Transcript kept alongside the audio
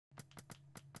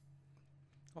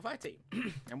Alrighty,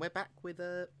 and we're back with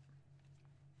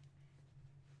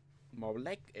my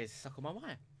leg is stuck on my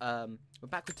wire. We're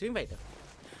back with Tomb Raider,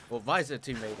 or Visor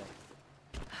Tomb Raider.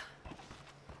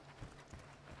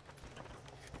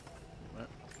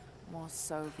 More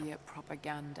Soviet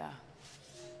propaganda.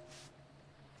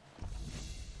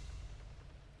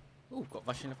 Ooh, got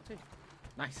Russian level 2.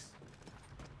 Nice.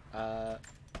 I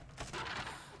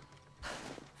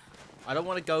don't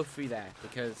want to go through there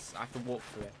because I have to walk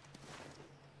through it.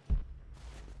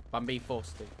 But I'm being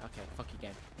forced to. Okay, fuck you,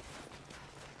 game.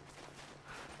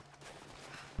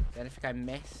 Is there anything I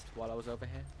missed while I was over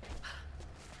here?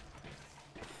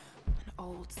 An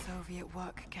old Soviet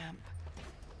work camp.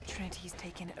 Trinity's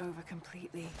taken it over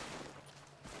completely.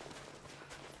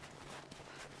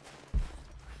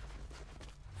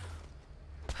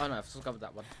 Oh no, I've still covered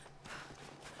that one.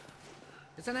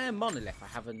 Is there a monolith I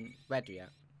haven't read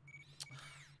yet?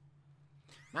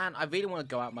 Man, I really want to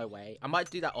go out my way. I might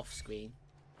do that off screen.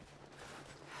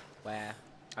 Where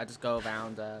I just go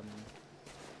around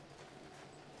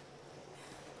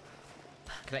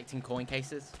collecting coin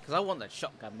cases. Because I want that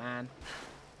shotgun, man.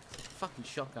 Fucking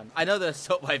shotgun. I know the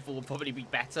assault rifle will probably be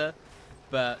better,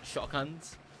 but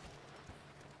shotguns.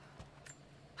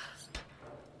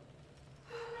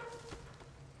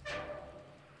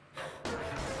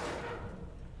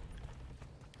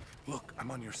 Look,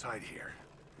 I'm on your side here.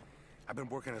 I've been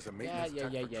working as a maintenance tech for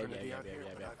Trinity out here,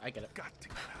 but I get it. I've got to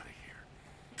get out of here.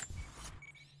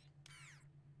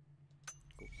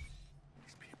 Cool.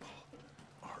 These people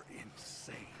are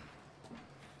insane.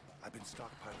 I've been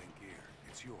stockpiling gear.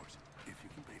 It's yours, if you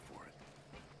can pay for it.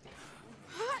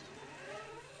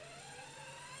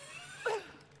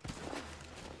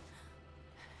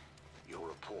 Your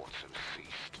reports have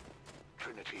ceased.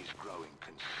 Trinity's growing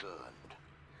concerned.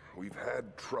 We've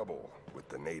had trouble with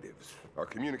the natives. Our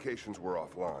communications were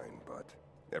offline, but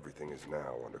everything is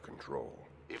now under control.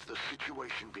 If the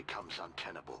situation becomes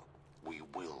untenable, we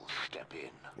will step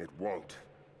in. It won't.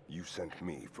 You sent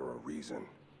me for a reason.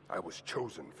 I was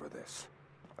chosen for this.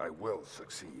 I will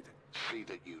succeed. See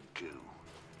that you do.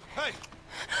 Hey!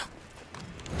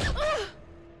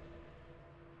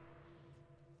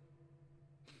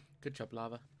 Good job,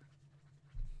 Lava.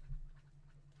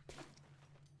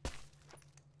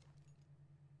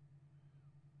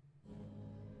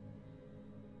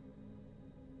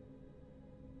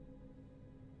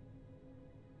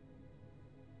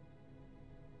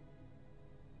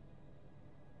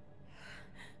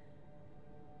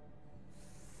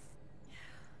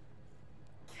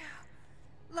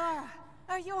 Lara,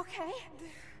 are you okay?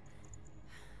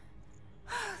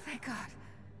 Oh, thank God.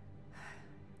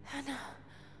 Anna,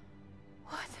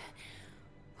 what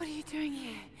are you doing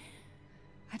here?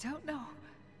 I don't know.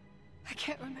 I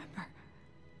can't remember.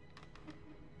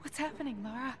 What's happening,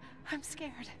 Lara? I'm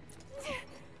scared.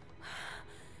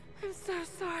 I'm so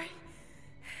sorry.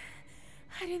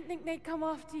 I didn't think they'd come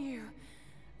after you.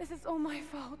 This is all my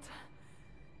fault.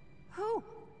 Who?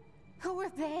 Who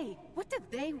are they? What did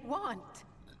they want?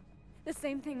 The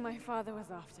same thing my father was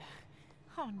after.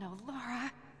 Oh no,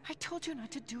 Lara. I told you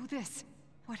not to do this.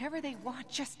 Whatever they want,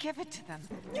 just give it to them.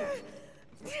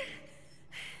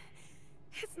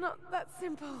 It's not that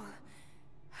simple.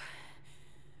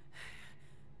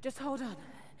 Just hold on.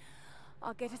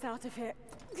 I'll get us out of here.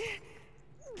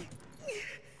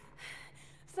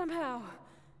 Somehow.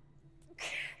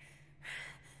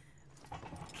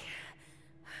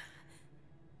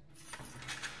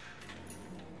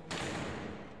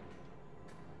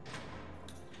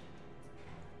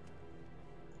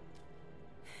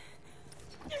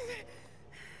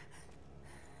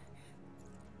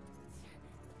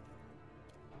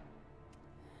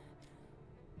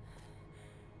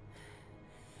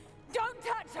 Don't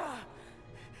touch her!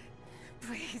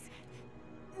 Please.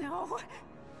 No.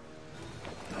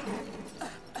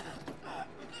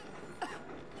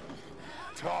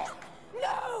 Talk!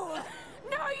 No!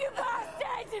 No, you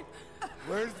bastard!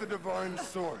 Where's the divine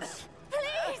source?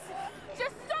 Please!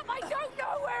 Just stop! I don't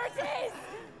know where it is!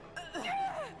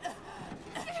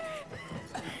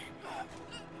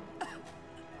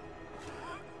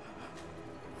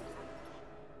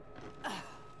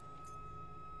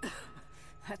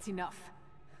 That's enough.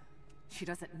 She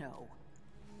doesn't know.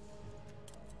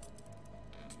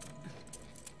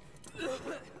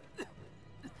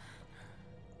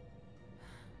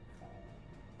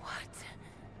 What?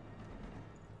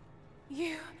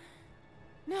 You...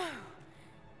 No.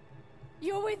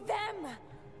 You're with them!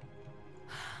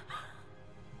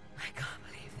 I can't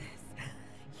believe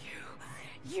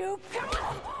this. You can't!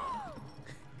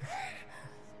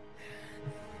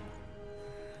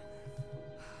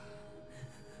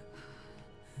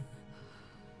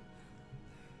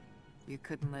 You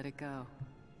couldn't let it go,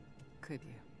 could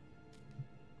you?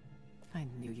 I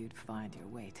knew you'd find your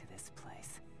way to this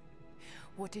place.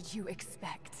 What did you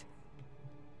expect?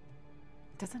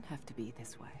 It doesn't have to be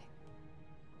this way.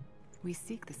 We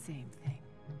seek the same thing.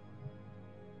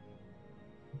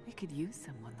 We could use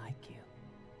someone like you.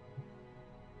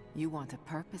 You want a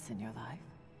purpose in your life?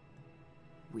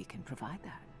 We can provide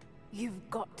that. You've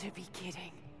got to be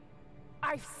kidding.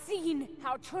 I've seen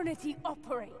how Trinity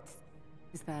operates.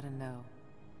 Is that a no?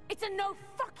 It's a no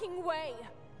fucking way!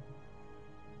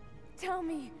 Tell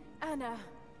me, Anna,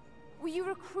 were you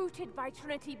recruited by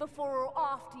Trinity before or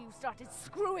after you started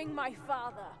screwing my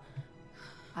father?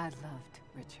 I loved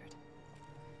Richard.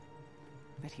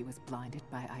 But he was blinded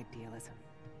by idealism,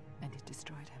 and it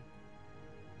destroyed him.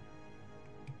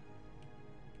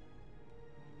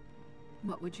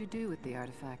 What would you do with the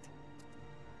artifact?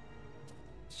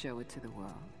 Show it to the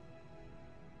world?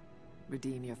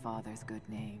 Redeem your father's good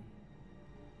name?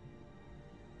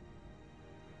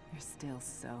 You're still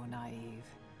so naive.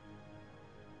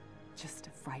 Just a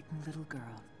frightened little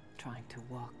girl trying to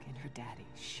walk in her daddy's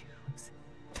shoes.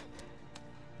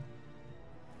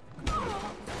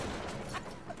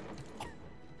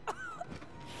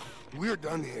 We're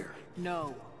done here.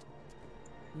 No.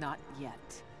 Not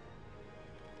yet.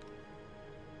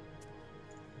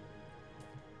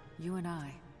 You and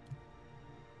I,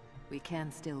 we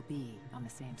can still be on the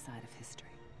same side of history.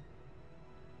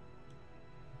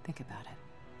 Think about it,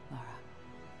 Lara.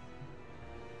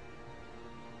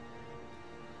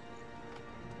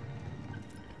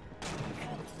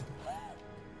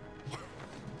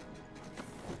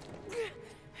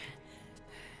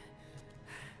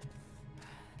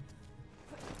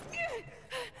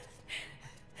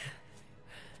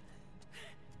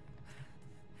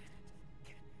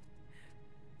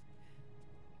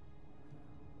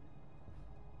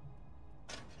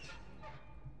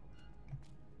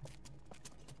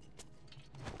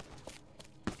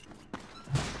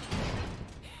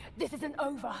 This isn't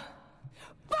over.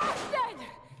 Bastard!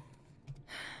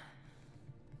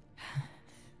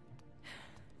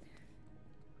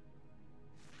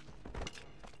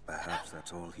 Perhaps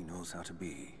that's all he knows how to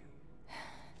be. I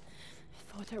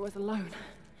thought I was alone.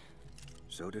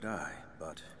 So did I,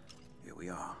 but here we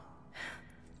are.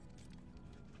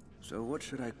 So what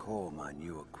should I call my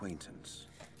new acquaintance?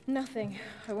 Nothing.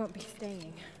 I won't be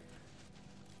staying.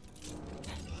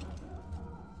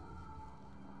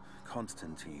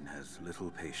 Constantine has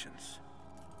little patience.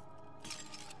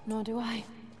 Nor do I.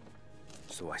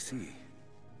 So I see.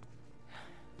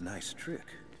 Nice trick.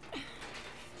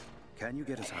 Can you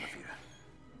get us out of here?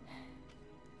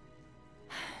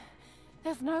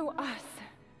 There's no us.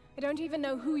 I don't even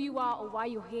know who you are or why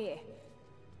you're here.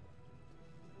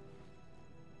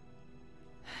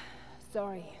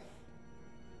 Sorry.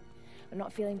 I'm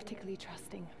not feeling particularly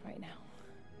trusting right now.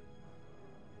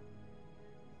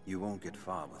 You won't get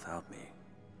far without me.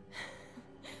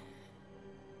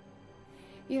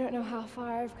 You don't know how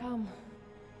far I've come.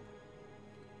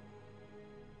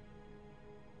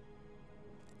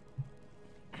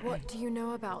 What do you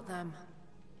know about them?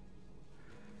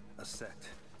 A sect.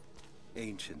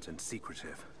 Ancient and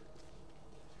secretive.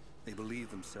 They believe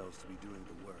themselves to be doing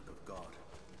the work of God.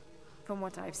 From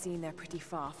what I've seen, they're pretty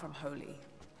far from holy.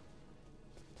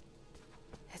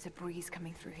 There's a breeze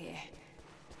coming through here.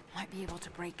 Might be able to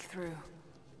break through.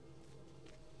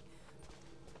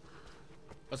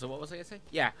 So what was I gonna say?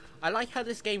 Yeah, I like how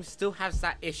this game still has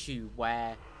that issue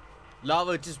where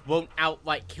Lara just won't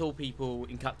outright kill people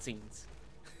in cutscenes.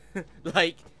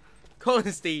 Like,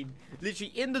 Constantine,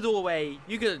 literally in the doorway,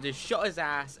 you could have just shot his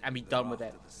ass and be done with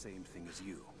it. The same thing as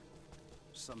you.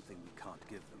 Something we can't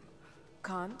give them.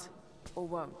 Can't or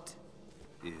won't?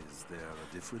 Is there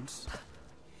a difference?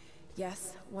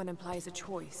 Yes, one implies a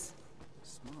choice.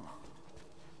 Smart.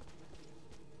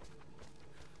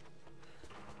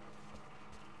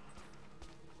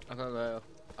 I'm gonna go.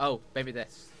 Oh, maybe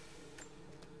this.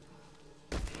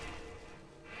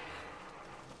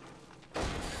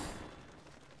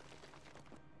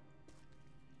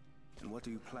 And what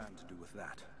do you plan to do with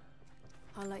that?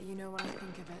 I'll let you know what I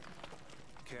think of it.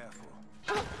 Careful.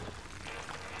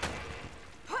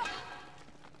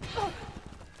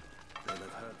 They'll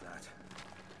have heard that.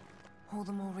 All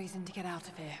the more reason to get out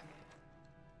of here.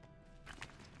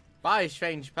 Bye,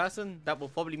 strange person that we'll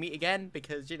probably meet again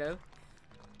because, you know.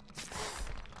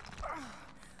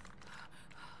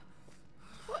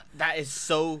 That is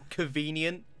so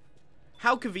convenient.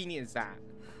 How convenient is that?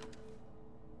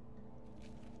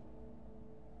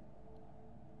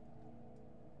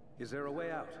 Is there a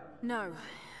way out? No,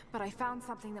 but I found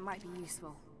something that might be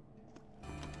useful.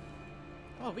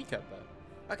 Oh, Rico,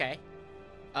 though. Okay.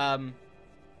 Do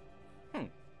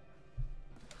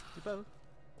both.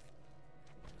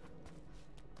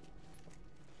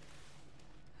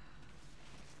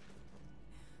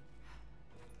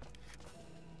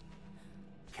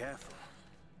 Careful.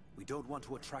 We don't want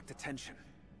to attract attention.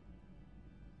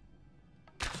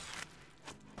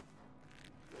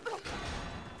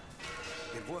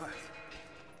 It worked.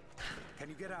 Can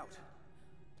you get out?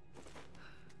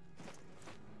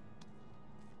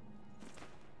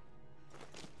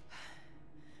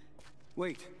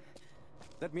 Wait.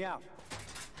 Let me out.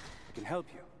 I can help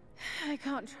you. I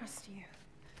can't trust you.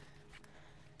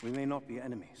 We may not be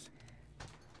enemies.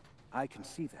 I can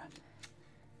see that.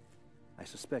 I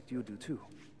suspect you do too.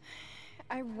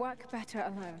 I work better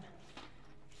alone.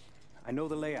 I know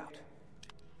the layout.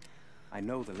 I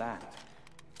know the land.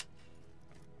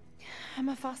 I'm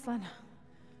a fast learner.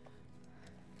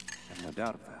 I've no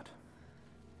doubt of that.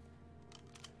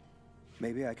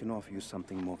 Maybe I can offer you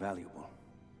something more valuable.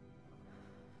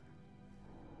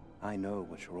 I know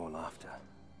what you're all after.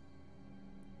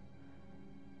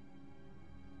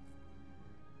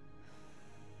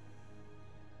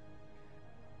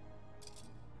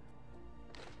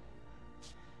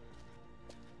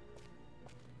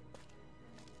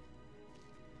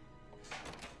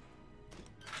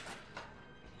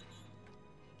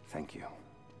 Thank you.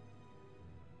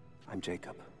 I'm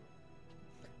Jacob.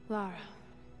 Lara.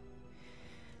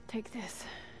 Take this.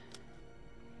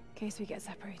 In case we get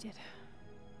separated.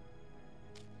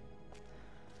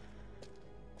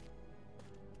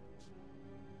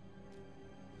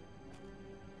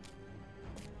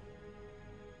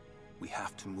 We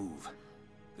have to move.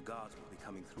 The guards will be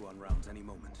coming through on rounds any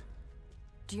moment.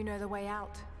 Do you know the way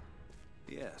out?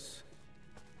 Yes.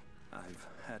 I've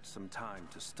had some time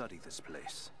to study this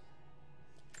place.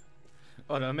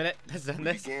 Hold on a minute. Let's done We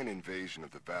this. began invasion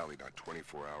of the valley not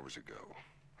 24 hours ago.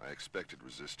 I expected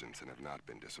resistance and have not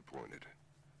been disappointed.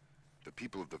 The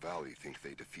people of the valley think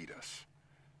they defeat us,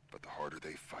 but the harder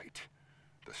they fight,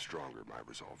 the stronger my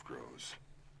resolve grows.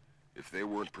 If they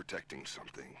weren't protecting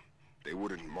something, they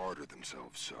wouldn't martyr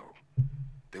themselves so.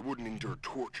 They wouldn't endure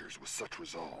tortures with such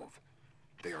resolve.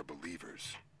 They are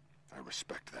believers. I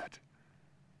respect that.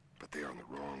 But they are on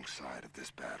the wrong side of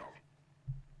this battle.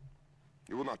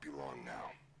 It will not be long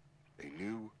now. A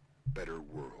new, better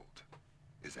world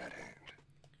is at hand.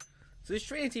 So is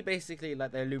Trinity basically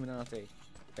like the Illuminati?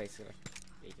 Basically.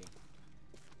 Speaking.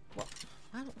 What?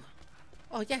 I don't...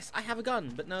 Oh yes, I have a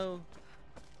gun, but no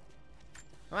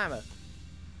ammo.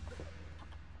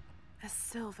 A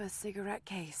silver cigarette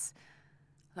case.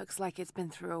 Looks like it's been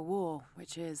through a war,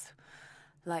 which is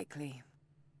likely.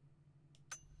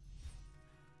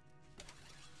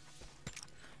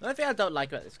 Another thing I don't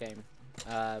like about this game,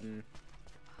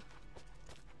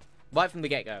 right from the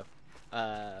get-go,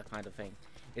 kind of thing,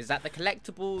 is that the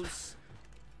collectibles,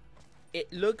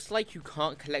 it looks like you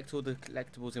can't collect all the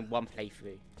collectibles in one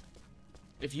playthrough.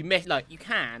 If you miss, like, you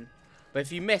can, but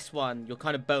if you miss one, you're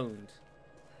kind of boned.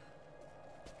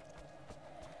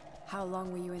 How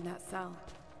long were you in that cell?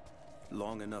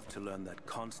 Long enough to learn that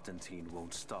Constantine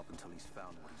won't stop until he's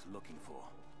found what he's looking for.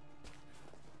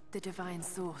 The divine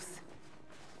source.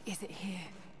 Is it here?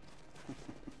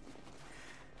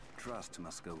 Trust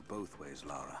must go both ways,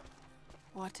 Lara.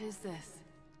 What is this?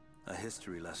 A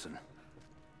history lesson.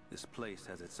 This place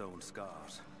has its own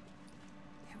scars.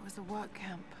 It was a work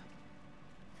camp.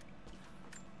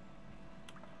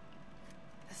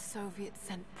 The Soviets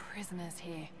sent prisoners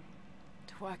here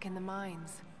to work in the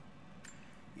mines.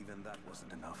 Even that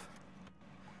wasn't enough.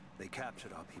 They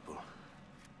captured our people.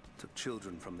 Took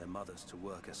children from their mothers to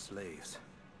work as slaves.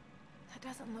 That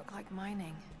doesn't look like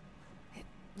mining. It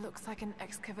looks like an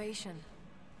excavation.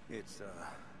 It's,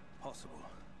 possible.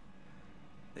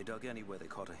 They dug anywhere they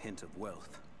caught a hint of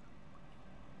wealth.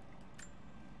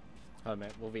 Oh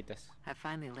man, we'll read this. I've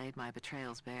finally laid my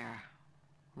betrayals bare.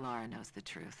 Lara knows the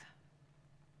truth.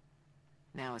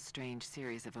 Now a strange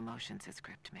series of emotions has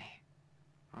gripped me.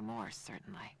 Remorse,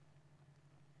 certainly.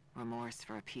 Remorse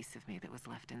for a piece of me that was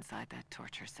left inside that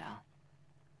torture cell.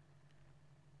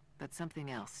 But something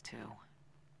else, too.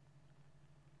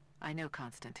 I know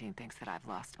Constantine thinks that I've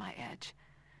lost my edge,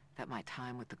 that my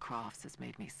time with the Crofts has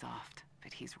made me soft,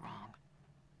 but he's wrong.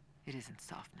 It isn't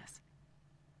softness.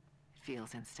 It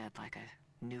feels instead like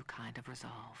a new kind of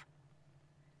resolve.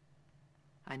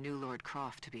 I knew Lord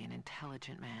Croft to be an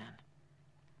intelligent man.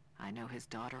 I know his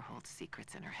daughter holds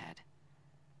secrets in her head.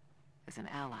 As an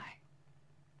ally,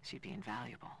 she'd be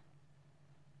invaluable.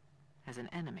 As an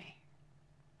enemy,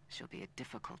 she'll be a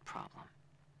difficult problem.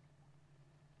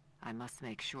 I must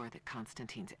make sure that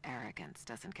Constantine's arrogance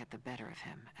doesn't get the better of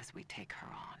him as we take her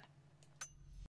on.